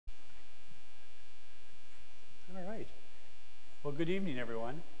Well, good evening,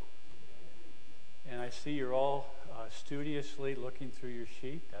 everyone. And I see you're all studiously looking through your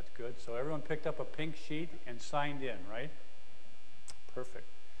sheet. That's good. So everyone picked up a pink sheet and signed in, right? Perfect.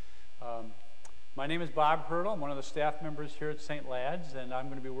 My name is Bob Hurdle. I'm one of the staff members here at St. Lad's, and I'm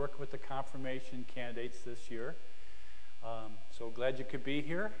going to be working with the confirmation candidates this year. So glad you could be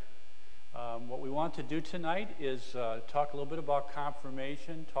here. What we want to do tonight is talk a little bit about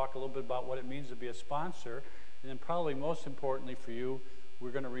confirmation, talk a little bit about what it means to be a sponsor, and then probably most importantly for you,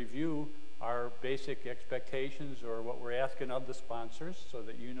 we're going to review our basic expectations or what we're asking of the sponsors so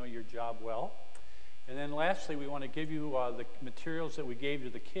that you know your job well. And then lastly, we want to give you the materials that we gave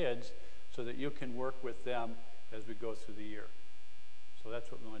to the kids so that you can work with them as we go through the year. So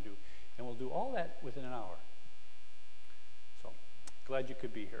that's what we want to do. And we'll do all that within an hour. So glad you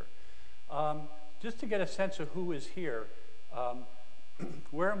could be here. Just to get a sense of who is here,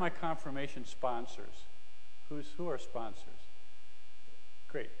 where are my confirmation sponsors? Who are sponsors?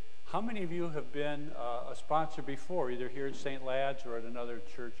 Great. How many of you have been a sponsor before, either here at St. Lad's or at another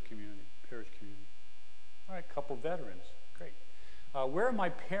church community, parish community? All right, a couple veterans. Great. Where are my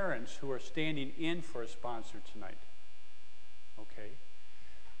parents who are standing in for a sponsor tonight? Okay,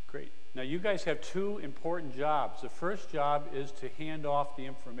 great. Now you guys have two important jobs. The first job is to hand off the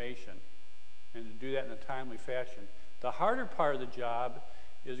information and to do that in a timely fashion. The harder part of the job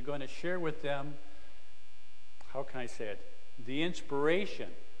is going to share with them, how can I say it, the inspiration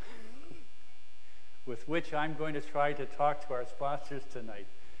with which I'm going to try to talk to our sponsors tonight.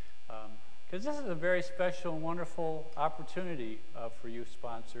 Because this is a very special and wonderful opportunity for you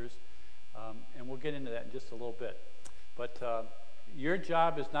sponsors, and we'll get into that in just a little bit. But your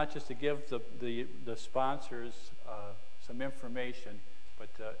job is not just to give the sponsors some information, but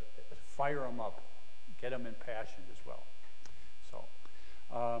fire them up, get them impassioned as well. So,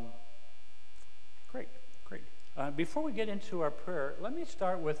 great. Before we get into our prayer, let me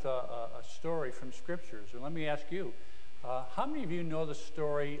start with a story from Scriptures, or let me ask you, how many of you know the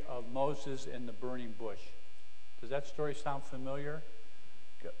story of Moses and the burning bush? Does that story sound familiar?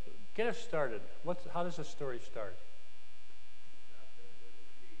 Get us started. How does the story start?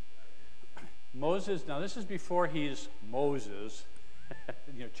 Moses, now this is before he's Moses,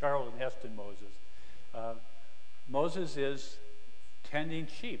 Charlton Heston Moses. Moses is tending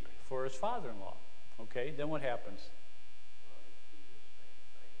sheep for his father-in-law. Okay, then what happens?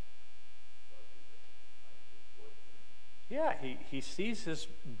 Yeah, he sees this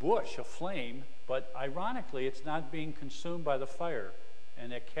bush aflame, but ironically it's not being consumed by the fire,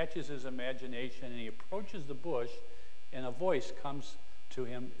 and it catches his imagination, and he approaches the bush, and a voice comes to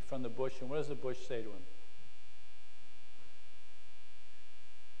him from the bush, and what does the bush say to him?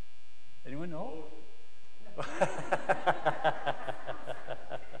 Anyone know?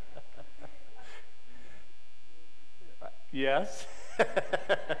 Yes.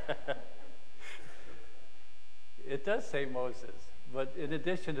 It does say Moses, but in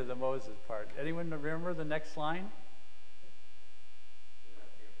addition to the Moses part. Anyone remember the next line?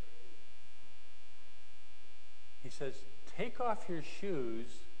 He says, "Take off your shoes,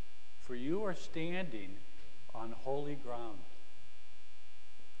 for you are standing on holy ground."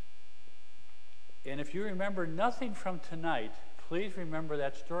 And if you remember nothing from tonight, please remember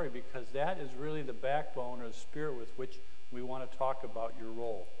that story, because that is really the backbone or the spirit with which we want to talk about your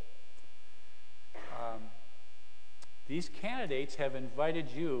role. These candidates have invited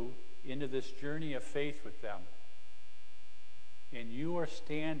you into this journey of faith with them, and you are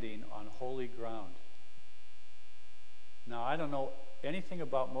standing on holy ground. Now, I don't know anything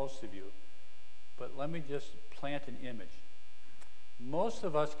about most of you, but let me just plant an image. Most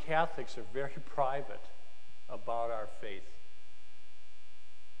of us Catholics are very private about our faith.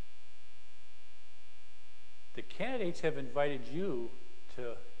 The candidates have invited you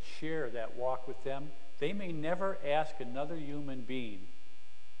to share that walk with them. They may never ask another human being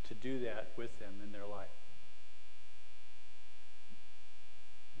to do that with them in their life.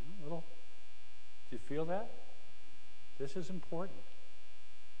 Do you feel that? This is important.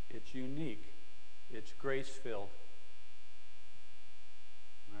 It's unique. It's grace-filled.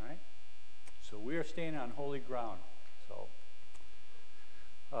 All right? So we are standing on holy ground. So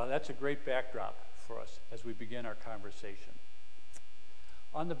that's a great backdrop for us as we begin our conversation.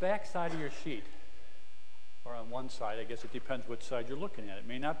 On the back side of your sheet, or on one side, I guess it depends which side you're looking at. It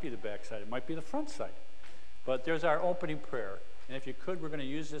may not be the back side, it might be the front side. But there's our opening prayer. And if you could, we're going to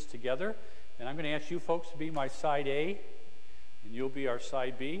use this together. And I'm going to ask you folks to be my side A, and you'll be our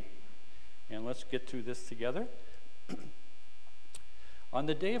side B. And let's get through this together. On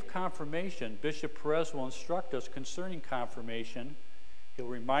the day of confirmation, Bishop Perez will instruct us concerning confirmation. He'll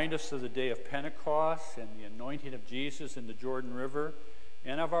remind us of the day of Pentecost and the anointing of Jesus in the Jordan River,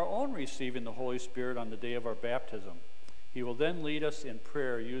 and of our own receiving the Holy Spirit on the day of our baptism. He will then lead us in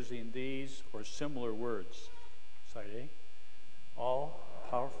prayer using these or similar words. Side A. All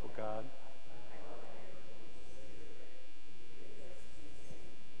powerful God,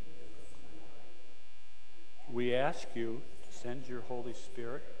 we ask you to send your Holy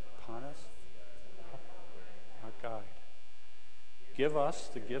Spirit upon us, our guide. Give us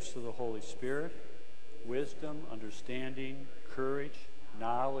the gifts of the Holy Spirit, wisdom, understanding, courage,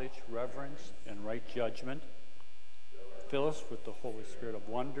 knowledge, reverence, and right judgment. Fill us with the Holy Spirit of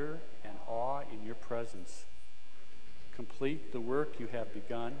wonder and awe in your presence. Complete the work you have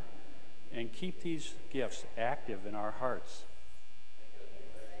begun, and keep these gifts active in our hearts,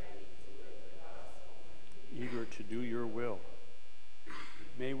 eager to do your will.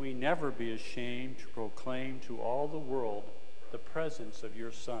 May we never be ashamed to proclaim to all the world the presence of your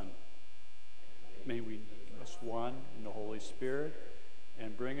Son. May we make us one in the Holy Spirit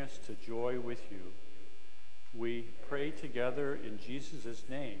and bring us to joy with you. We pray together in Jesus'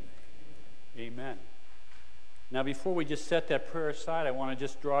 name. Amen. Now, before we just set that prayer aside, I want to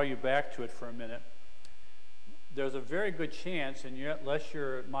just draw you back to it for a minute. There's a very good chance, and unless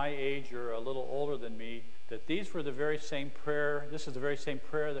you're my age or a little older than me, that these were the very same prayer. This is the very same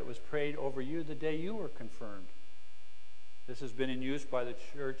prayer that was prayed over you the day you were confirmed. This has been in use by the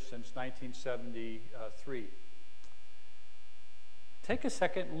church since 1973. Take a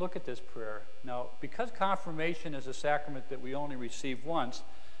second and look at this prayer. Now, because confirmation is a sacrament that we only receive once,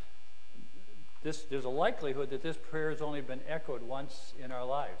 there's a likelihood that this prayer has only been echoed once in our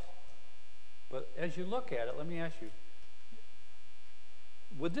lives. But as you look at it, let me ask you,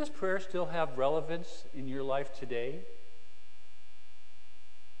 would this prayer still have relevance in your life today?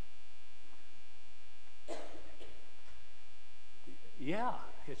 Yeah,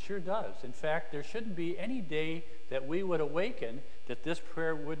 it sure does. In fact, there shouldn't be any day that we would awaken that this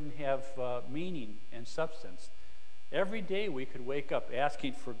prayer wouldn't have meaning and substance. Every day we could wake up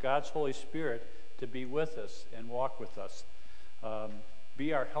asking for God's Holy Spirit to be with us and walk with us,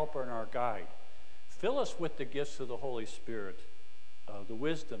 be our helper and our guide. Fill us with the gifts of the Holy Spirit, the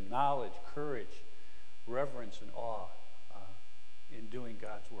wisdom, knowledge, courage, reverence, and awe in doing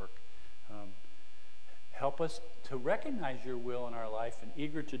God's work. Help us to recognize your will in our life and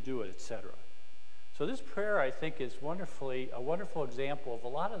eager to do it, etc. So this prayer, I think, is a wonderful example of a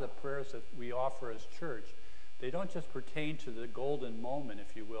lot of the prayers that we offer as church. They don't just pertain to the golden moment,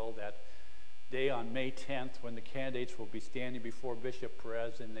 if you will, that day on May 10th when the candidates will be standing before Bishop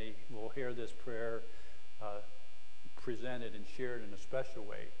Perez and they will hear this prayer presented and shared in a special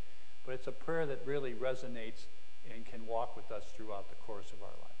way. But it's a prayer that really resonates and can walk with us throughout the course of our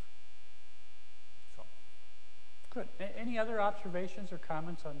life. So, good. Any other observations or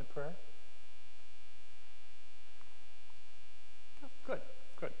comments on the prayer? Oh, good,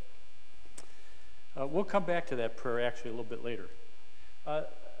 good. We'll come back to that prayer actually a little bit later.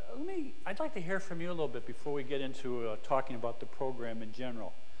 I'd like to hear from you a little bit before we get into talking about the program in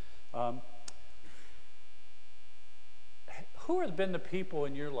general. Who have been the people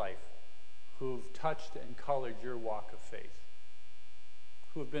in your life who've touched and colored your walk of faith?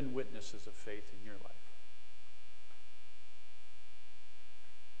 Who have been witnesses of faith in your life?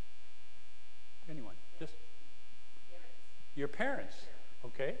 Anyone? Just your parents,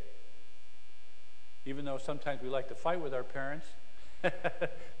 okay? Even though sometimes we like to fight with our parents,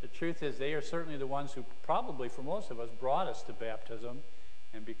 the truth is they are certainly the ones who probably, for most of us, brought us to baptism,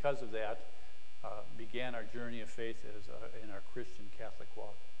 and because of that, began our journey of faith in our Christian Catholic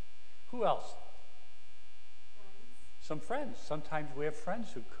walk. Who else? Friends. Some friends. Sometimes we have friends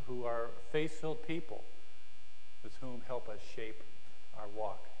who are faith-filled people with whom help us shape our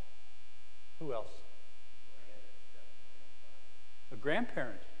walk. Who else? A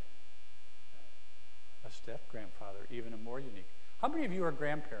grandparent. A step-grandfather, even a more unique. How many of you are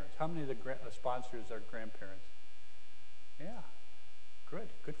grandparents? How many of the sponsors are grandparents? Yeah, good.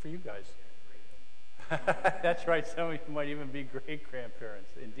 Good for you guys. That's right. Some of you might even be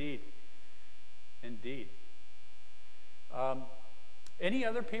great-grandparents. Indeed. Indeed. Any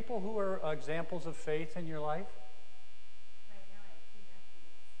other people who are examples of faith in your life? Right now I have 2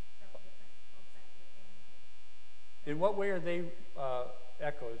 nephews from different both sides of the family. In what way are they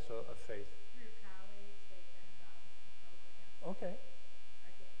echoes of faith? Through college, they've been involved in programs. Okay.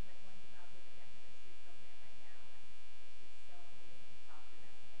 One's involved in the Net Ministry program right now, and it's just so amazing to talk to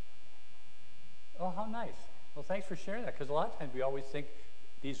them when they come back home. Oh, how nice. Well, thanks for sharing that, because a lot of times we always think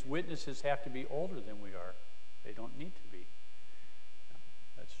these witnesses have to be older than we are. They don't need to be.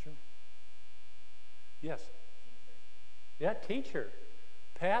 That's true. Yes? Teacher. Yeah, teacher.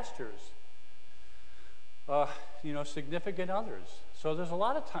 pastors, significant others. So there's a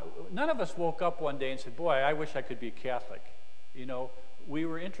lot of time. None of us woke up one day and said, boy, I wish I could be a Catholic. We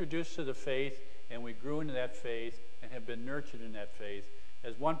were introduced to the faith, and we grew into that faith and have been nurtured in that faith.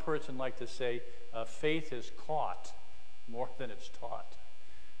 As one person liked to say, faith is caught more than it's taught.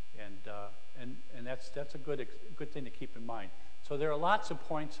 And that's a good thing to keep in mind. So there are lots of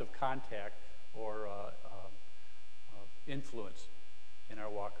points of contact or influence in our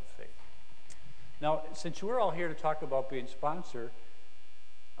walk of faith. Now, since we're all here to talk about being sponsor,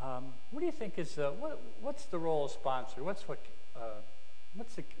 what do you think is what's the role of sponsor? What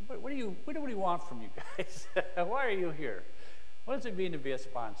do you want from you guys? Why are you here? What does it mean to be a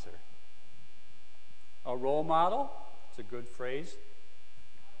sponsor? A role model? It's a good phrase.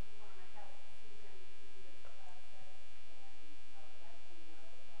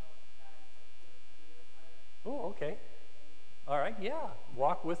 Oh, okay. All right, yeah.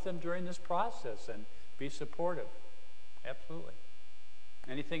 Walk with them during this process and be supportive. Absolutely.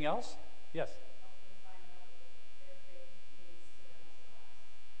 Anything else? Yes.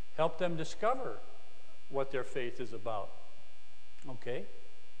 Help them discover what their faith is about. Okay,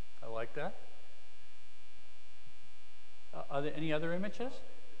 I like that. Are there any other images?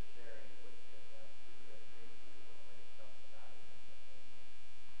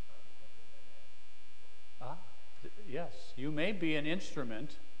 Yes, you may be an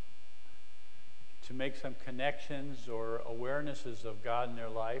instrument to make some connections or awarenesses of God in their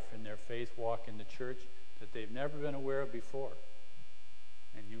life and their faith walk in the church that they've never been aware of before.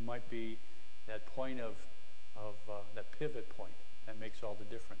 And you might be that point of that pivot point that makes all the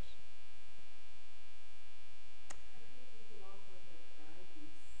difference.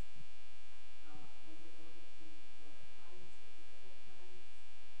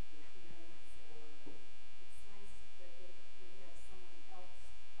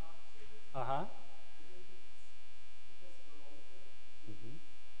 Uh-huh.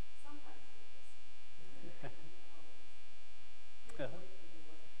 Mm-hmm.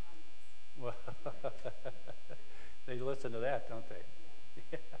 Well, they listen to that, don't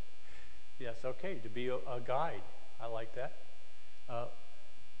they? Yes, okay, to be a guide. I like that.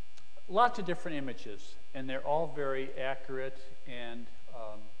 Lots of different images, and they're all very accurate and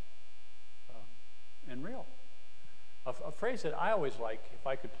real. A phrase that I always like, if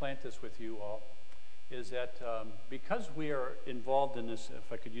I could plant this with you all, is that because we are involved in this,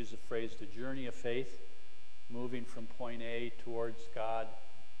 if I could use the phrase, the journey of faith, moving from point A towards God,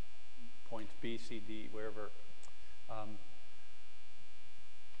 points B, C, D, wherever,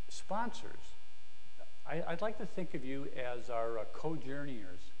 sponsors, I'd like to think of you as our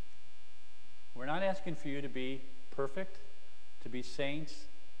co-journeyers. We're not asking for you to be perfect, to be saints,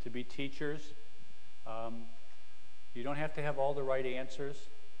 to be teachers. You don't have to have all the right answers,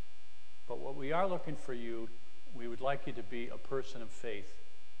 but what we are looking for you, we would like you to be a person of faith.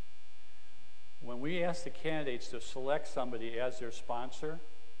 When we ask the candidates to select somebody as their sponsor,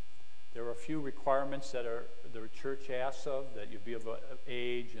 there are a few requirements that the church asks of, that you be of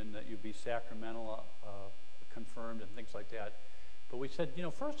age and that you be sacramental confirmed and things like that. But we said,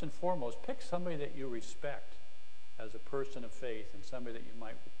 first and foremost, pick somebody that you respect as a person of faith and somebody that you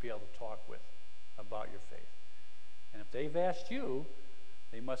might be able to talk with about your faith. And if they've asked you,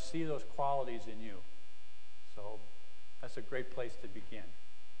 they must see those qualities in you. So that's a great place to begin.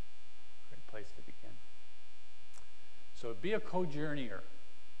 Great place to begin. So be a co-journeyer.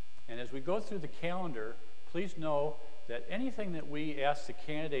 And as we go through the calendar, please know that anything that we ask the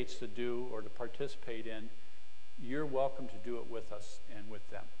candidates to do or to participate in, you're welcome to do it with us and with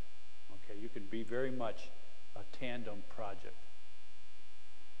them. Okay, you can be very much a tandem project.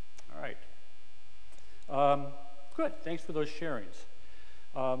 All right. Good. Thanks for those sharings.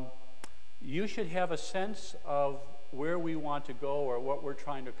 You should have a sense of where we want to go or what we're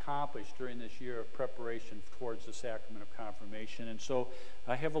trying to accomplish during this year of preparation towards the sacrament of confirmation. And so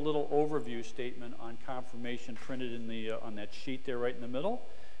I have a little overview statement on confirmation printed in the on that sheet there right in the middle.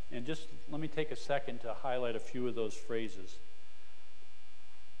 And just let me take a second to highlight a few of those phrases.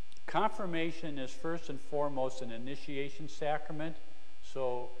 Confirmation is first and foremost an initiation sacrament,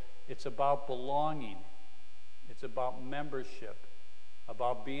 so it's about belonging. It's about membership,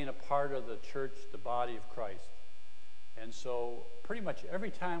 about being a part of the church, the body of Christ. And so pretty much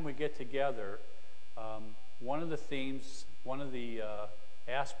every time we get together, one of the themes, one of the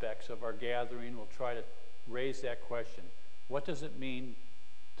aspects of our gathering will try to raise that question. What does it mean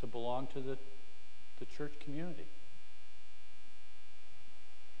to belong to the church community?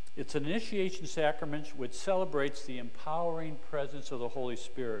 It's an initiation sacrament which celebrates the empowering presence of the Holy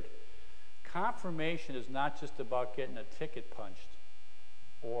Spirit. Confirmation is not just about getting a ticket punched.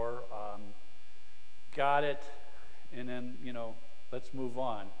 got it, and then, let's move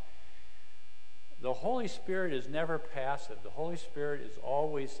on. The Holy Spirit is never passive. The Holy Spirit is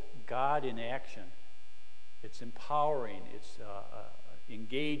always God in action. It's empowering, it's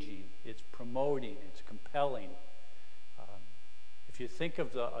engaging, it's promoting, it's compelling. If you think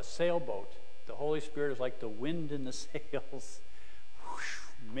of a sailboat, the Holy Spirit is like the wind in the sails, whoosh,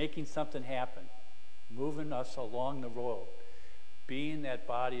 making something happen, moving us along the road, being that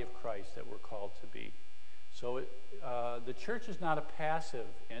body of Christ that we're called to be. So the church is not a passive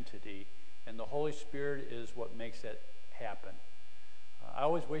entity, and the Holy Spirit is what makes it happen. I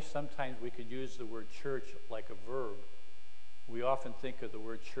always wish sometimes we could use the word church like a verb. We often think of the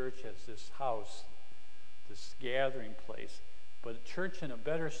word church as this house, this gathering place. But church in a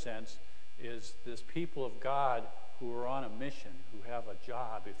better sense is this people of God who are on a mission, who have a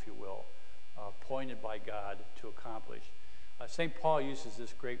job, if you will, appointed by God to accomplish. St. Paul uses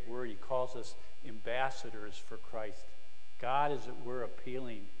this great word. He calls us ambassadors for Christ. God, as it were,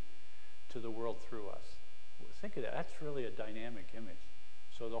 appealing to the world through us. Think of that. That's really a dynamic image.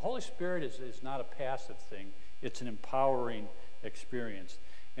 So the Holy Spirit is not a passive thing. It's an empowering experience.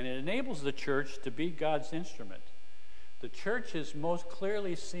 And it enables the church to be God's instrument. The church is most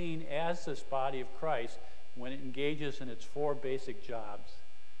clearly seen as this body of Christ when it engages in its four basic jobs.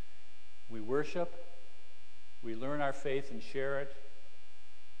 We worship, we learn our faith and share it,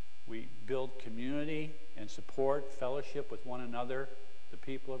 we build community and support, fellowship with one another, the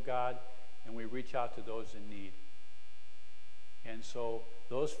people of God, and we reach out to those in need. And so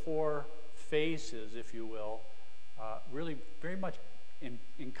those four phases, if you will, really very much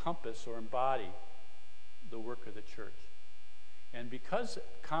encompass or embody the work of the church. And because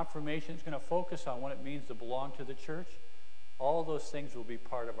confirmation is going to focus on what it means to belong to the church, all those things will be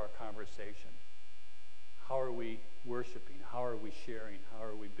part of our conversation. How are we worshiping? How are we sharing? How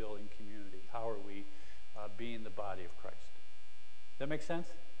are we building community? How are we being the body of Christ? Does that make sense?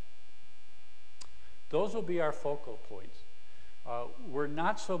 Those will be our focal points. We're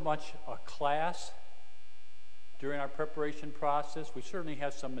not so much a class during our preparation process. We certainly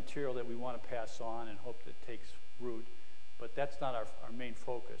have some material that we want to pass on and hope that takes root, but that's not our main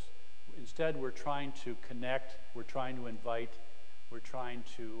focus. Instead, we're trying to connect, we're trying to invite, we're trying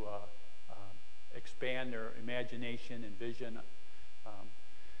to expand their imagination and vision.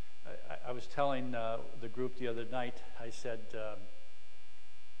 I was telling the group the other night, I said,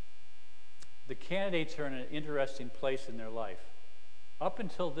 the candidates are in an interesting place in their life. Up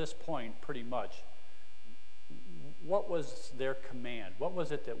until this point, pretty much, what was their command? What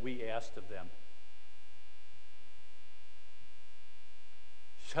was it that we asked of them?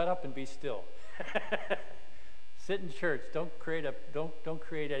 Shut up and be still. Sit in church. Don't create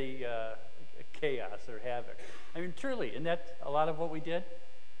any chaos or havoc. I mean, truly, isn't that a lot of what we did?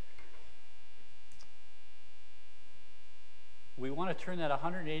 We want to turn that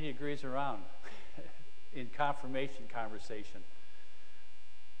 180 degrees around in confirmation conversation.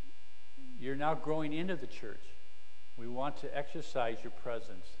 You're now growing into the church. We want to exercise your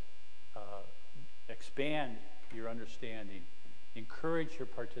presence, expand your understanding, encourage your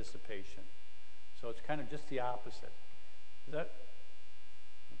participation. So it's kind of just the opposite. Is that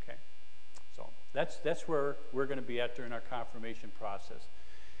okay? So that's where we're going to be at during our confirmation process.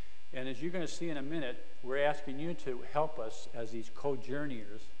 And as you're going to see in a minute, we're asking you to help us as these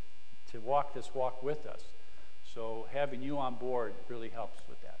co-journeyers to walk this walk with us. So having you on board really helps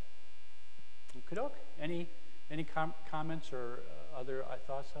with that. Okey-doke. Any comments or other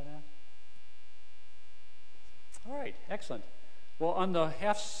thoughts on that? All right, excellent. Well, on the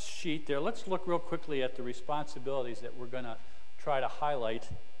half sheet there, let's look real quickly at the responsibilities that we're going to try to highlight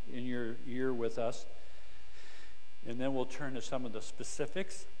in your year with us. And then we'll turn to some of the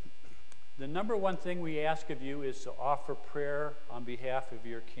specifics. The number one thing we ask of you is to offer prayer on behalf of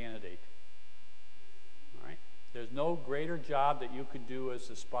your candidate. All right? There's no greater job that you could do as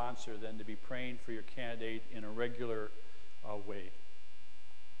a sponsor than to be praying for your candidate in a regular way.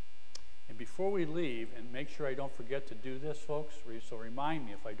 And before we leave, and make sure I don't forget to do this, folks, so remind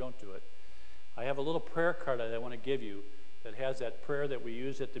me if I don't do it, I have a little prayer card that I want to give you that has that prayer that we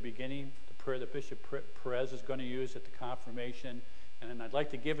used at the beginning, the prayer that Bishop Perez is going to use at the confirmation. And then I'd like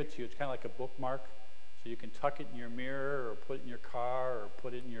to give it to you. It's kind of like a bookmark, so you can tuck it in your mirror or put it in your car or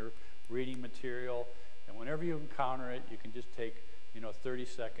put it in your reading material. And whenever you encounter it, you can just take 30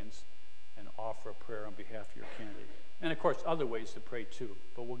 seconds and offer a prayer on behalf of your candidate. And, of course, other ways to pray, too.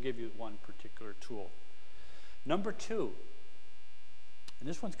 But we'll give you one particular tool. Number two, and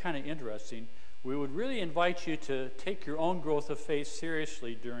this one's kind of interesting, we would really invite you to take your own growth of faith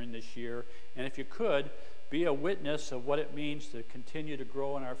seriously during this year. And if you could, be a witness of what it means to continue to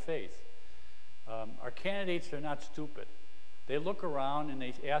grow in our faith. Our candidates are not stupid. They look around and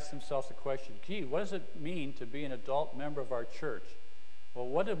they ask themselves the question, gee, what does it mean to be an adult member of our church? Well,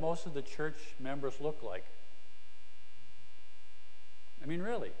 what do most of the church members look like? I mean,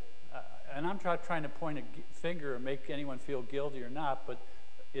 really. And I'm not trying to point a finger or make anyone feel guilty or not, but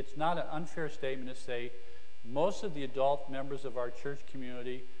it's not an unfair statement to say most of the adult members of our church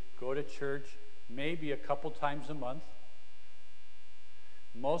community go to church maybe a couple times a month.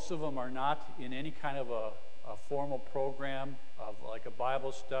 Most of them are not in any kind of a formal program of like a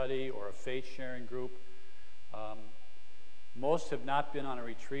Bible study or a faith sharing group. Most have not been on a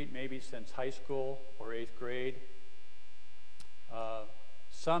retreat maybe since high school or 8th grade.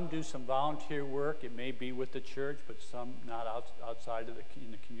 Some do some volunteer work. It may be with the church, but some not outside of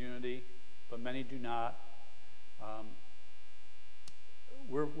in the community, but many do not.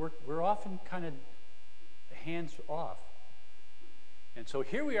 We're often kind of hands off. And so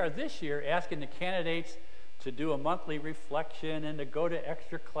here we are this year asking the candidates to do a monthly reflection and to go to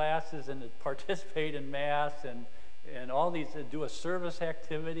extra classes and to participate in Mass and all these, to do a service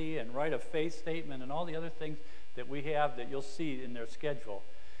activity and write a faith statement and all the other things that we have that you'll see in their schedule.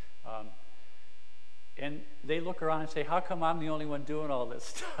 And they look around and say, how come I'm the only one doing all this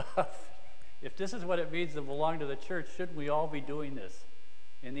stuff? If this is what it means to belong to the church, shouldn't we all be doing this?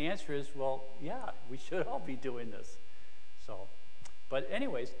 And the answer is, well, yeah, we should all be doing this. So, but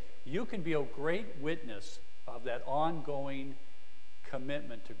anyways, you can be a great witness of that ongoing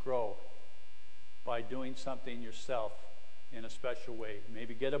commitment to grow by doing something yourself in a special way.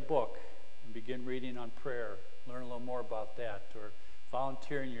 Maybe get a book and begin reading on prayer, learn a little more about that, or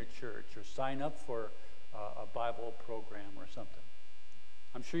volunteer in your church, or sign up for a Bible program or something.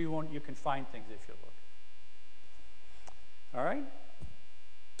 I'm sure you can find things if you look. All right?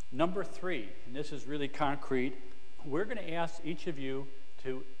 Number 3, and this is really concrete, we're going to ask each of you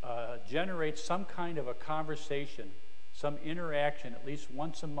to generate some kind of a conversation, some interaction at least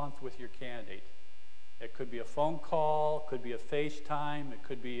once a month with your candidate. It could be a phone call, could be a FaceTime, it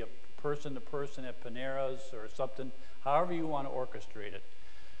could be a person-to-person at Panera's or something, however you want to orchestrate it.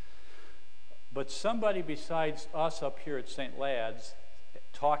 But somebody besides us up here at St. Lad's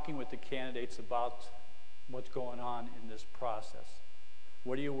talking with the candidates about what's going on in this process.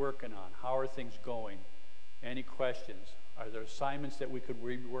 What are you working on? How are things going? Any questions? Are there assignments that we could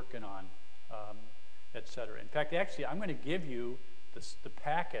be working on, etc.? In fact, actually, I'm going to give you the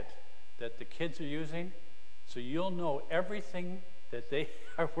packet that the kids are using, so you'll know everything that they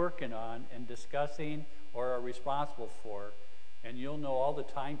are working on and discussing or are responsible for, and you'll know all the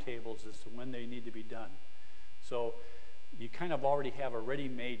timetables as to when they need to be done. So you kind of already have a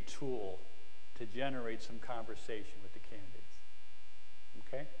ready-made tool to generate some conversation with the candidates.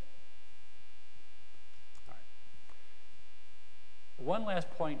 Okay? All right. One last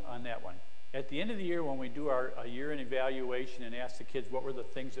point on that one. At the end of the year, when we do our year-end evaluation and ask the kids what were the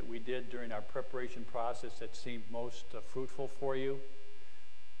things that we did during our preparation process that seemed most fruitful for you,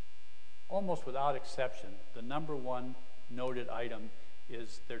 almost without exception, the number one noted item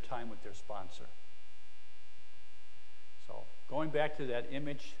is their time with their sponsor. So going back to that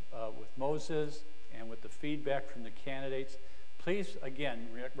image with Moses and with the feedback from the candidates, please, again,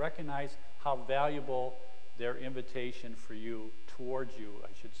 recognize how valuable their invitation for you, towards you, I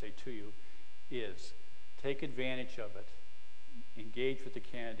should say to you, is. Take advantage of it. Engage with the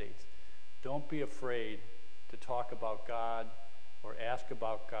candidates. Don't be afraid to talk about God or ask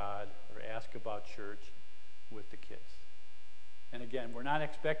about God or ask about church with the kids. And again, we're not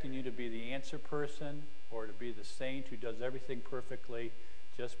expecting you to be the answer person or to be the saint who does everything perfectly.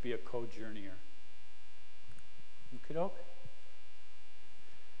 Just be a co-journeyer. Okey-doke?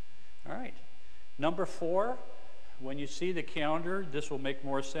 All right. Number 4, when you see the calendar, this will make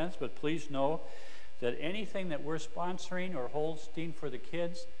more sense, but please know that anything that we're sponsoring or hosting for the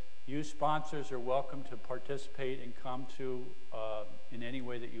kids, you sponsors are welcome to participate and come to in any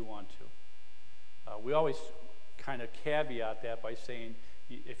way that you want to. We always kind of caveat that by saying,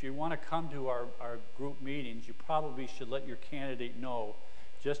 if you want to come to our group meetings, you probably should let your candidate know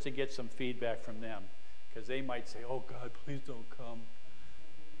just to get some feedback from them, because they might say, oh God, please don't come.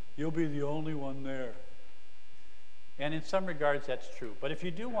 You'll be the only one there. And in some regards, that's true. But if you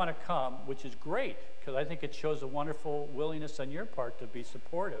do want to come, which is great, because I think it shows a wonderful willingness on your part to be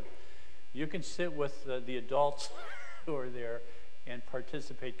supportive, you can sit with the adults who are there and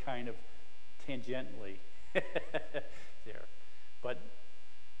participate kind of tangentially there. But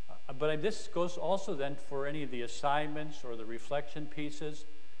this goes also then for any of the assignments or the reflection pieces.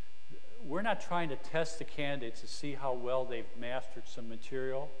 We're not trying to test the candidates to see how well they've mastered some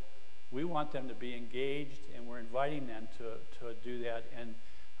material. We want them to be engaged, and we're inviting them to do that. And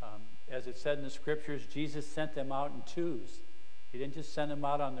As it said in the scriptures, Jesus sent them out in twos. He didn't just send them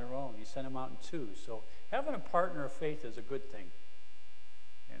out on their own. He sent them out in twos. So having a partner of faith is a good thing.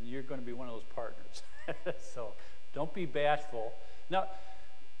 And you're going to be one of those partners. So don't be bashful. Now,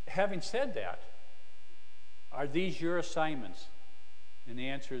 having said that, are these your assignments? And the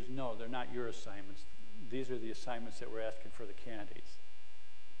answer is no, they're not your assignments. These are the assignments that we're asking for the candidates.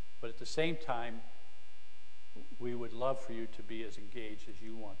 But at the same time, we would love for you to be as engaged as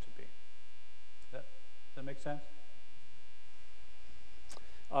you want to be. Does that make sense?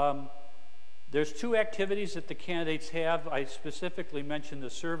 There's two activities that the candidates have. I specifically mentioned the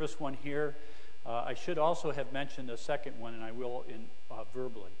service one here. I should also have mentioned the second one, and I will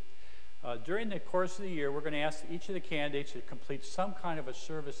verbally. During the course of the year, we're going to ask each of the candidates to complete some kind of a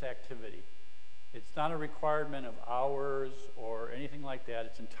service activity. It's not a requirement of hours or anything like that.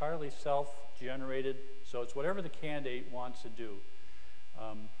 It's entirely self-generated, so it's whatever the candidate wants to do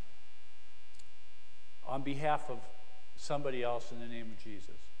on behalf of somebody else in the name of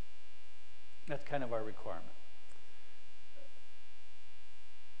Jesus. That's kind of our requirement.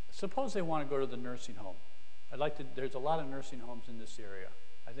 Suppose they want to go to the nursing home. There's a lot of nursing homes in this area.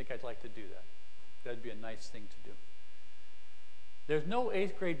 I think I'd like to do that. That'd be a nice thing to do. There's no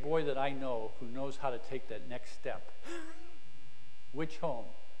 8th grade boy that I know who knows how to take that next step. Which home?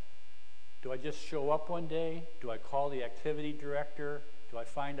 Do I just show up one day? Do I call the activity director? Do I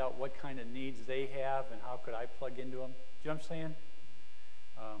find out what kind of needs they have and how could I plug into them? Do you know what I'm saying?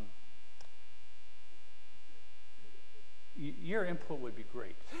 Your input would be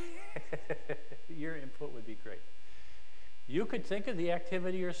great. Your input would be great. You could think of the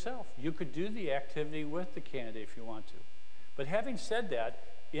activity yourself. You could do the activity with the candidate if you want to. But having said that,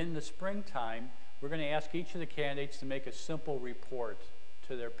 in the springtime, we're going to ask each of the candidates to make a simple report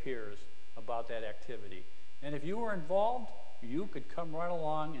to their peers about that activity. And if you were involved, you could come right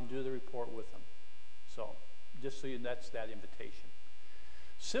along and do the report with them. So, just so you, that's that invitation.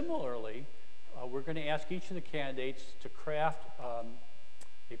 Similarly, we're going to ask each of the candidates to craft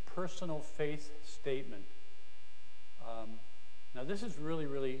a personal faith statement. Now, this is really,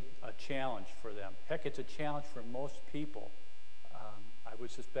 really a challenge for them. Heck, it's a challenge for most people. I would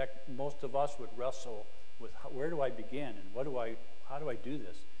suspect most of us would wrestle with where do I begin and how do I do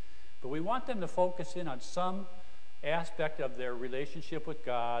this? But we want them to focus in on some aspect of their relationship with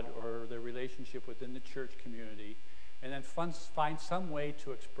God or their relationship within the church community, and then find some way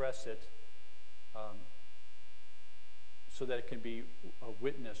to express it so that it can be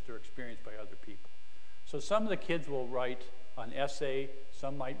witnessed or experienced by other people. So some of the kids will write an essay,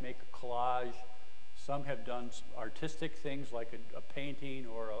 some might make a collage, some have done artistic things like a painting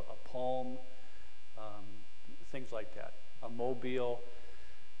or a poem, things like that, a mobile.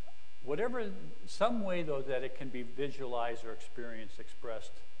 Whatever, some way though that it can be visualized or experienced,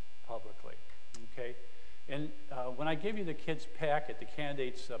 expressed publicly, okay? And when I give you the kids' packet, the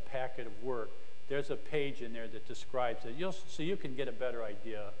candidates' packet of work, there's a page in there that describes it, so you can get a better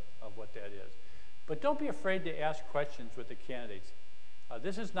idea of what that is. But don't be afraid to ask questions with the candidates.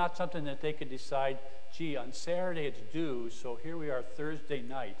 This is not something that they could decide, gee, on Saturday it's due, so here we are Thursday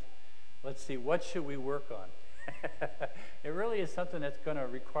night. Let's see, what should we work on? It really is something that's going to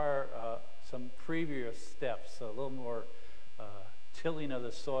require some previous steps, a little more tilling of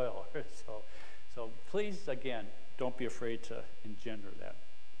the soil. So please, again, don't be afraid to engender that.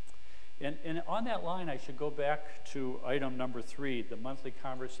 And on that line, I should go back to item number 3, the monthly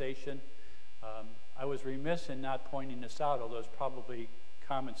conversation. I was remiss in not pointing this out, although it's probably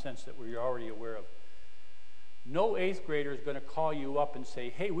common sense that we're already aware of. No 8th grader is going to call you up and say,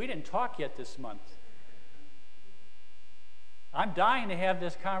 hey, we didn't talk yet this month. I'm dying to have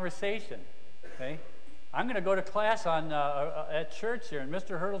this conversation, okay? I'm going to go to class at church here, and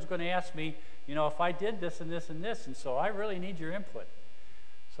Mr. Hurdle's going to ask me, you know, if I did this and this and this, and so I really need your input.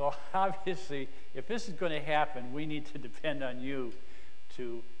 So obviously, if this is going to happen, we need to depend on you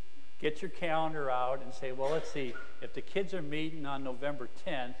to get your calendar out and say, well, let's see, if the kids are meeting on November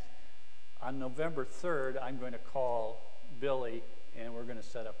 10th, on November 3rd, I'm going to call Billy, and we're going to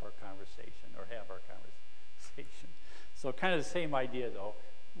set up our conversation, or have our conversation. So kind of the same idea, though.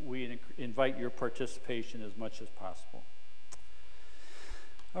 We invite your participation as much as possible.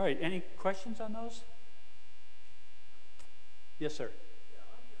 All right, any questions on those? Yes, sir. Yeah,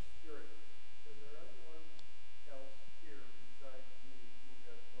 I'm just curious. Is there anyone else here besides me who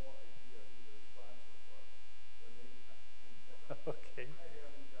has no idea who their sponsor was when they confirmed? Okay. I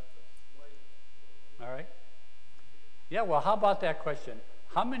haven't got the slightest clue. All right. Yeah, well, how about that question?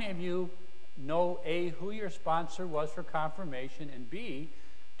 How many of you know, A, who your sponsor was for confirmation, and B,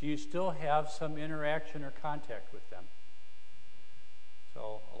 do you still have some interaction or contact with them?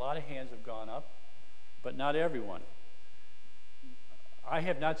 So a lot of hands have gone up, but not everyone. I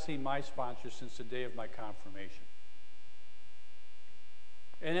have not seen my sponsor since the day of my confirmation.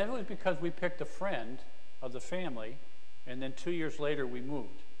 And that was because we picked a friend of the family, and then 2 years later we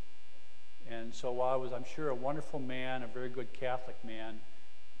moved. And so while I was, I'm sure, a wonderful man, a very good Catholic man,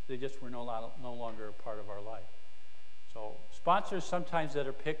 they just were no longer a part of our life. So sponsors sometimes that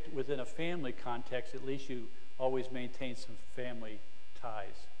are picked within a family context, at least you always maintain some family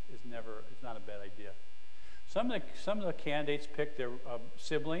ties. It's not a bad idea. Some of the candidates picked their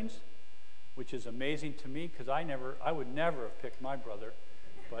siblings, which is amazing to me because I would never have picked my brother,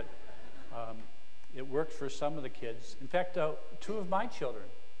 but it worked for some of the kids. In fact, 2 of my children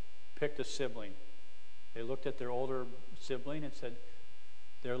picked a sibling. They looked at their older sibling and said,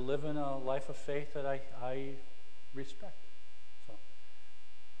 they're living a life of faith that I respect. So,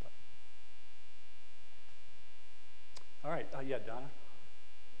 all right, yeah, Donna.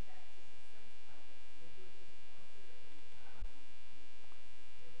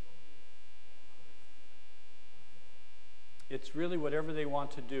 It's really whatever they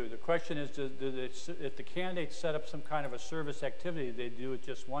want to do. The question is, if the candidates set up some kind of a service activity, do they do it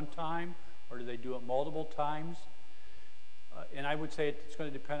just one time, or do they do it multiple times? And I would say it's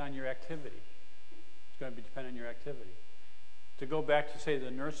going to depend on your activity. It's going to depend on your activity. To go back to, say, the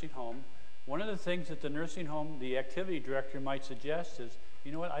nursing home, one of the things that the nursing home, the activity director might suggest is,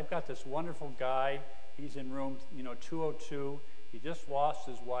 you know what, I've got this wonderful guy. He's in room, 202. He just lost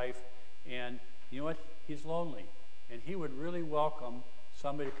his wife, and you know what, he's lonely. And he would really welcome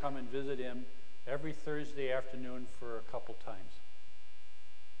somebody to come and visit him every Thursday afternoon for a couple times.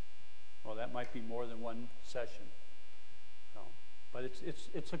 Well, that might be more than one session. No. But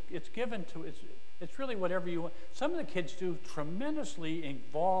it's given to, it's really whatever you want. Some of the kids do tremendously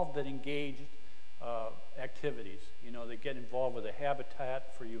involved and engaged activities. They get involved with a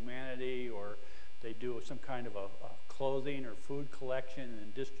Habitat for Humanity, or they do some kind of a clothing or food collection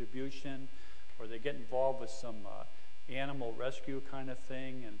and distribution, or they get involved with some animal rescue kind of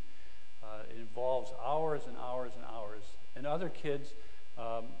thing, and it involves hours and hours and hours. And other kids,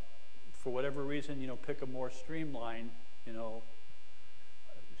 for whatever reason, pick a more streamlined, I'm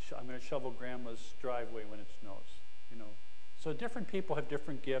going to shovel grandma's driveway when it snows, So different people have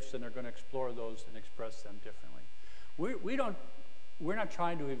different gifts, and they're going to explore those and express them differently. We're not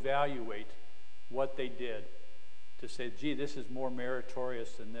trying to evaluate what they did to say, gee, this is more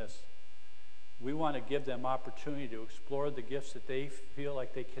meritorious than this. We want to give them opportunity to explore the gifts that they feel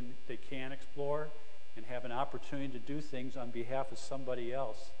like they can explore, and have an opportunity to do things on behalf of somebody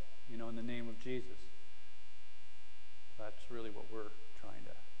else, in the name of Jesus. That's really what we're trying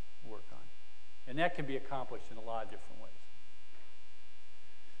to work on. And that can be accomplished in a lot of different ways.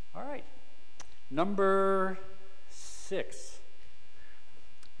 All right. Number 6.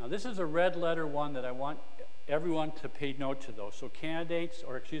 Now this is a red letter one that I want everyone to pay note to those. So candidates,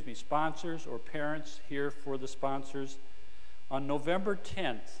 or sponsors or parents here for the sponsors, on November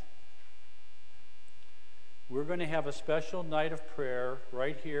 10th, we're going to have a special night of prayer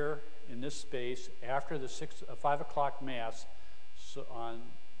right here in this space after the 5 o'clock Mass,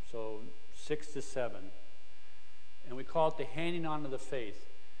 so 6 to 7. And we call it the Handing On of the Faith.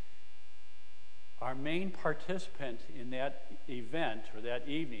 Our main participant in that event, or that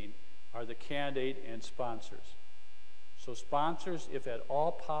evening, are the candidate and sponsors. So sponsors, if at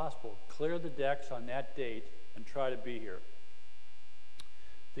all possible, clear the decks on that date and try to be here.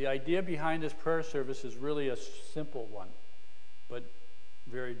 The idea behind this prayer service is really a simple one, but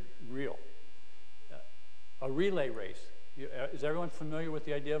very real. A relay race. Is everyone familiar with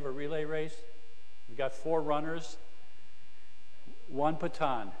the idea of a relay race? We've got 4 runners, 1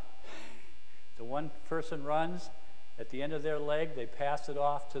 baton. The one person runs. At the end of their leg, they pass it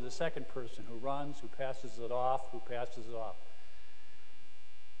off to the second person who runs, who passes it off, who passes it off.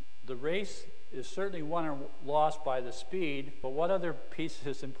 The race is certainly won or lost by the speed, but what other piece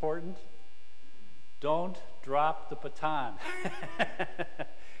is important? Don't drop the baton.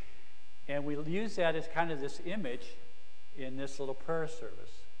 And we use that as kind of this image in this little prayer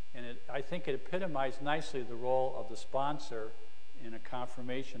service. And I think it epitomized nicely the role of the sponsor in a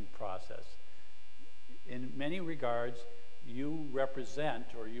confirmation process. In many regards, you represent,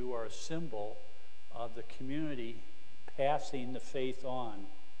 or you are a symbol of the community passing the faith on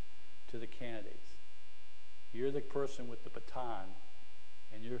to the candidates. You're the person with the baton,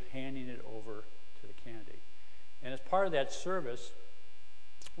 and you're handing it over to the candidate. And as part of that service,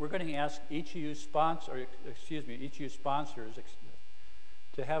 we're going to ask each of you sponsors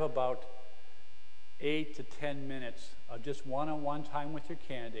to have about 8 to 10 minutes of just one-on-one time with your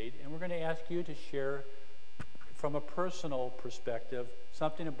candidate, and we're going to ask you to share from a personal perspective,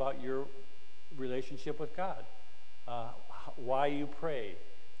 something about your relationship with God, why you pray,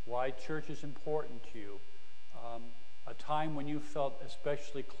 why church is important to you, a time when you felt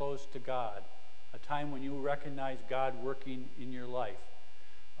especially close to God, a time when you recognize God working in your life.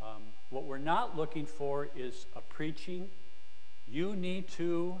 What we're not looking for is a preaching, you need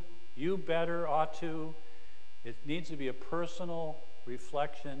to, you better, ought to. It needs to be a personal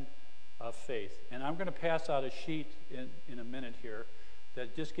reflection of faith. And I'm going to pass out a sheet in a minute here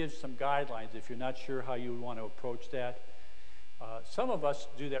that just gives some guidelines if you're not sure how you would want to approach that. Some of us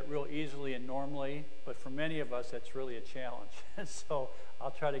do that real easily and normally, but for many of us that's really a challenge. So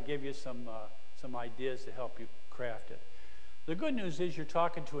I'll try to give you some ideas to help you craft it. The good news is you're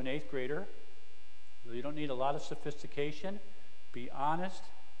talking to an 8th grader. So you don't need a lot of sophistication. Be honest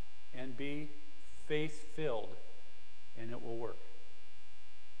and be faith-filled, and it will work.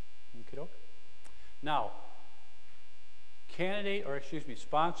 Okay, now,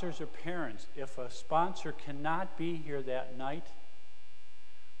 sponsors or parents, if a sponsor cannot be here that night,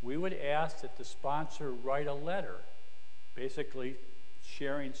 we would ask that the sponsor write a letter, basically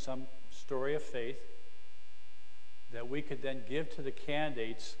sharing some story of faith that we could then give to the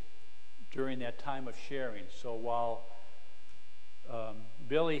candidates during that time of sharing. So while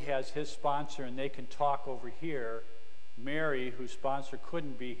Billy has his sponsor and they can talk over here, Mary, whose sponsor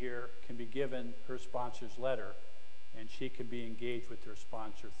couldn't be here, can be given her sponsor's letter, and she can be engaged with her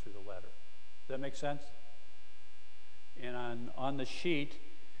sponsor through the letter. Does that make sense? And on the sheet,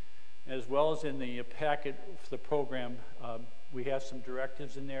 as well as in the packet for the program, we have some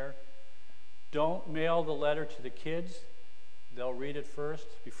directives in there. Don't mail the letter to the kids. They'll read it first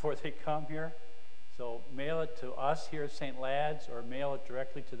before they come here. So mail it to us here at St. Lad's or mail it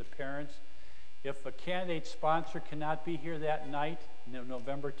directly to the parents. If a candidate sponsor cannot be here that night,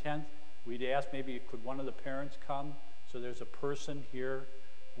 November 10th, we'd ask maybe could one of the parents come so there's a person here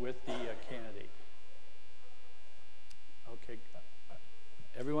with the candidate. Okay,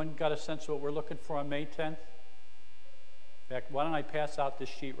 everyone got a sense of what we're looking for on May 10th? In fact, why don't I pass out this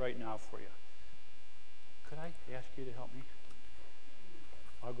sheet right now for you? Could I ask you to help me?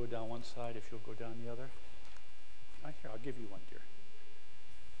 I'll go down one side if you'll go down the other. Here, I'll give you one, dear.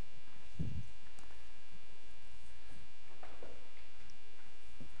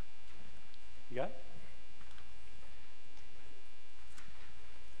 You got it?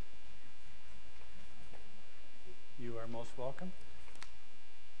 You are most welcome.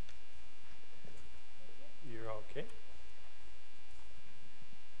 You're okay.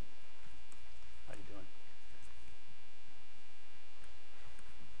 How you doing?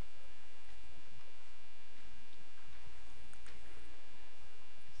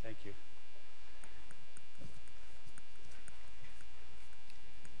 Thank you.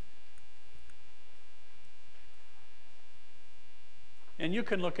 And you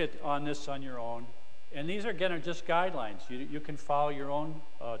can look on this on your own. And these, again, are just guidelines. You can follow your own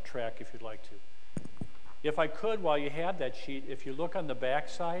track if you'd like to. If I could, while you have that sheet, if you look on the back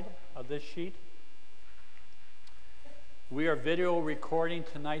side of this sheet, we are video recording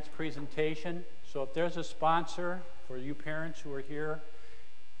tonight's presentation. So if there's a sponsor for you parents who are here,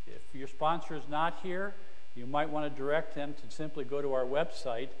 if your sponsor is not here, you might want to direct them to simply go to our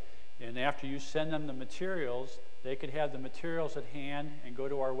website, and after you send them the materials, they could have the materials at hand and go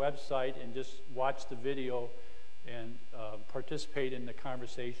to our website and just watch the video and participate in the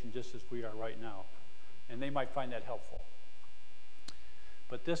conversation just as we are right now. And they might find that helpful.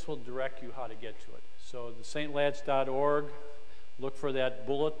 But this will direct you how to get to it. So the stlads.org, look for that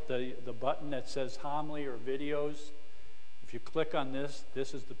bullet, the button that says homily or videos. If you click on this,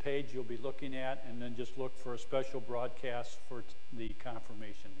 this is the page you'll be looking at, and then just look for a special broadcast for the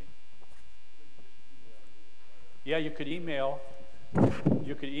confirmation meeting. Yeah, you could email.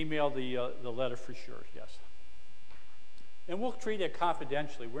 You could email the letter for sure, yes. And we'll treat it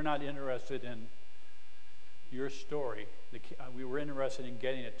confidentially. We're not interested in your story. We were interested in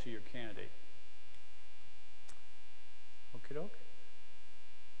getting it to your candidate. Okie doke.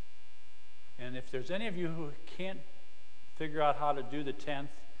 And if there's any of you who can't figure out how to do the 10th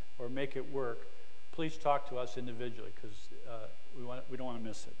or make it work, please talk to us individually because we don't want to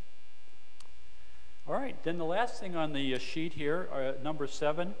miss it. All right, then the last thing on the sheet here, number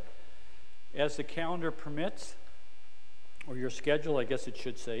 7, as the calendar permits, or your schedule, I guess it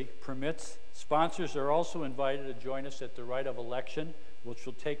should say, permits, sponsors are also invited to join us at the rite of election, which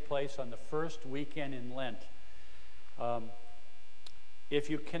will take place on the first weekend in Lent. If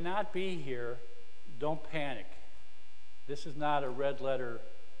you cannot be here, don't panic. This is not a red letter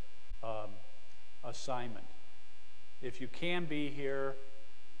assignment. If you can be here,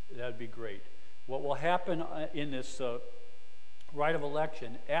 that'd be great. what will happen in this rite of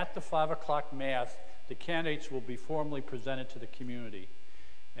election, at the 5 o'clock Mass, the candidates will be formally presented to the community.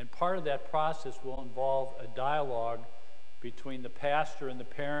 And part of that process will involve a dialogue between the pastor and the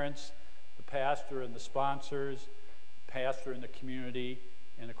parents, the pastor and the sponsors, the pastor and the community,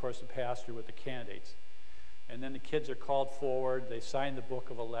 and of course the pastor with the candidates. And then the kids are called forward, they sign the book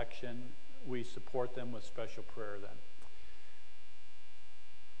of election, we support them with special prayer then.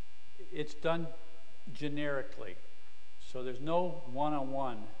 It's done generically, so there's no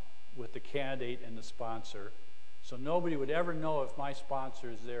one-on-one with the candidate and the sponsor, so nobody would ever know if my sponsor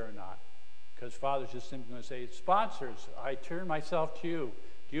is there or not, because Father's just simply going to say, sponsors, I turn myself to you.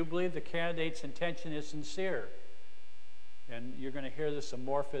 Do you believe the candidate's intention is sincere? And you're going to hear this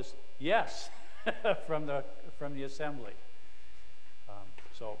amorphous yes from the assembly.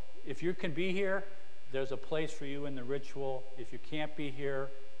 So if you can be here, there's a place for you in the ritual. If you can't be here,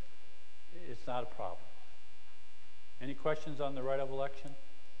 it's not a problem. Any questions on the rite of election?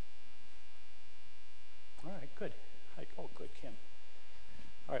 All right, good. Oh, good, Kim.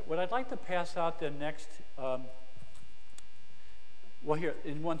 All right, what I'd like to pass out then next, well, here,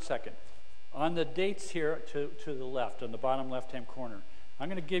 in 1 second. On the dates here to the left, on the bottom left-hand corner, I'm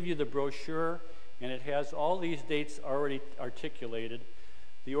going to give you the brochure, and it has all these dates already articulated.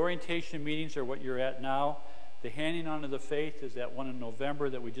 The orientation meetings are what you're at now. The handing on of the faith is that one in November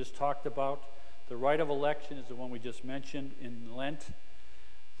that we just talked about. The rite of election is the one we just mentioned in Lent.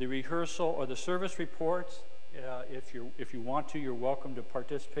 The rehearsal or the service reports, if you want to, you're welcome to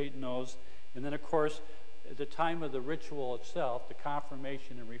participate in those. And then, of course, at the time of the ritual itself, the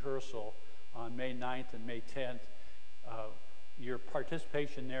confirmation and rehearsal on May 9th and May 10th, your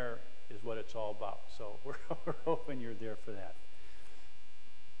participation there is what it's all about. So we're hoping you're there for that.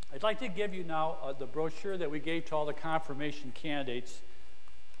 I'd like to give you now the brochure that we gave to all the confirmation candidates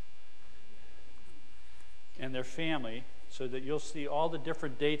and their family, so that you'll see all the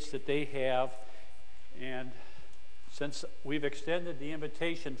different dates that they have. And since we've extended the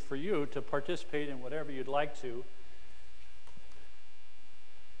invitation for you to participate in whatever you'd like to,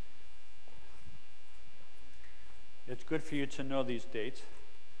 it's good for you to know these dates.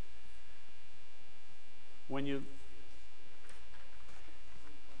 When you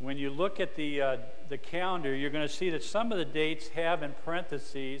look at the calendar, you're going to see that some of the dates have in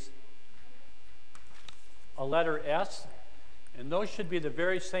parentheses a letter S, and those should be the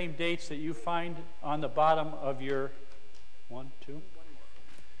very same dates that you find on the bottom of your,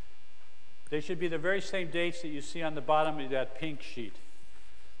 they should be the very same dates that you see on the bottom of that pink sheet.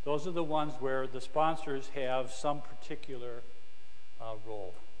 Those are the ones where the sponsors have some particular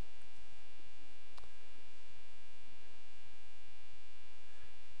role.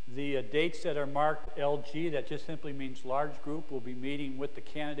 The dates that are marked LG, that just simply means large group. We'll be meeting with the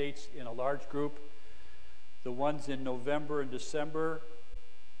candidates in a large group. The ones in November and December,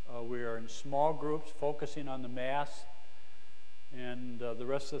 we are in small groups focusing on the Mass, and the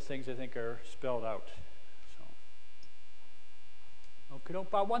rest of the things I think are spelled out. So, okay,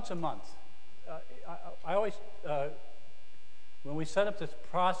 about once a month. I always, when we set up this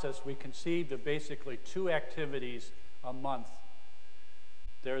process, we conceived of basically 2 activities a month.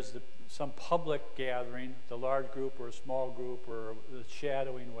 There's some public gathering, the large group or a small group or the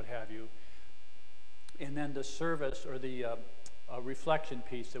shadowing, what have you. And then the service or the reflection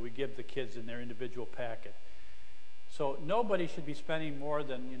piece that we give the kids in their individual packet. So nobody should be spending more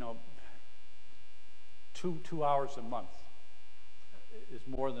than, 2 hours a month. Is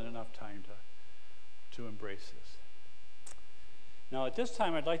more than enough time to embrace this. Now at this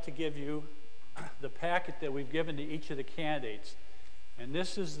time I'd like to give you the packet that we've given to each of the candidates. And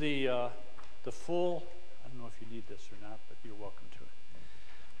this is the full, I don't know if you need this or not, but you're welcome to it.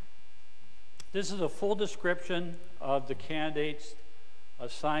 This is a full description of the candidates'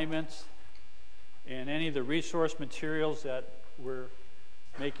 assignments and any of the resource materials that we're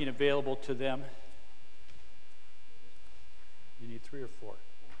making available to them. You need 3 or 4.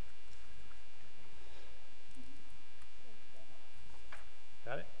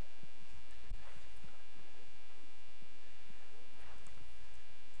 Got it?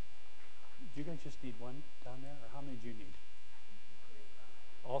 Do you guys just need one down there, or how many do you need?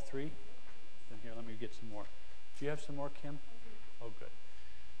 All 3? Then here, let me get some more. Do you have some more, Kim? Oh, good.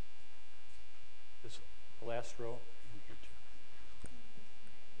 This last row, and here too.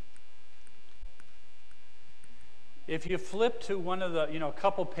 If you flip to one of the, a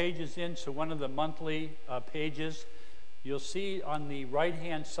couple pages into one of the monthly pages, you'll see on the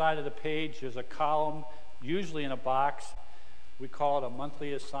right-hand side of the page, there's a column, usually in a box. We call it a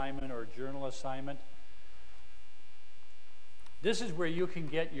monthly assignment or a journal assignment. This is where you can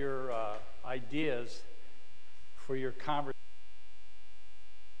get your ideas for your conversation.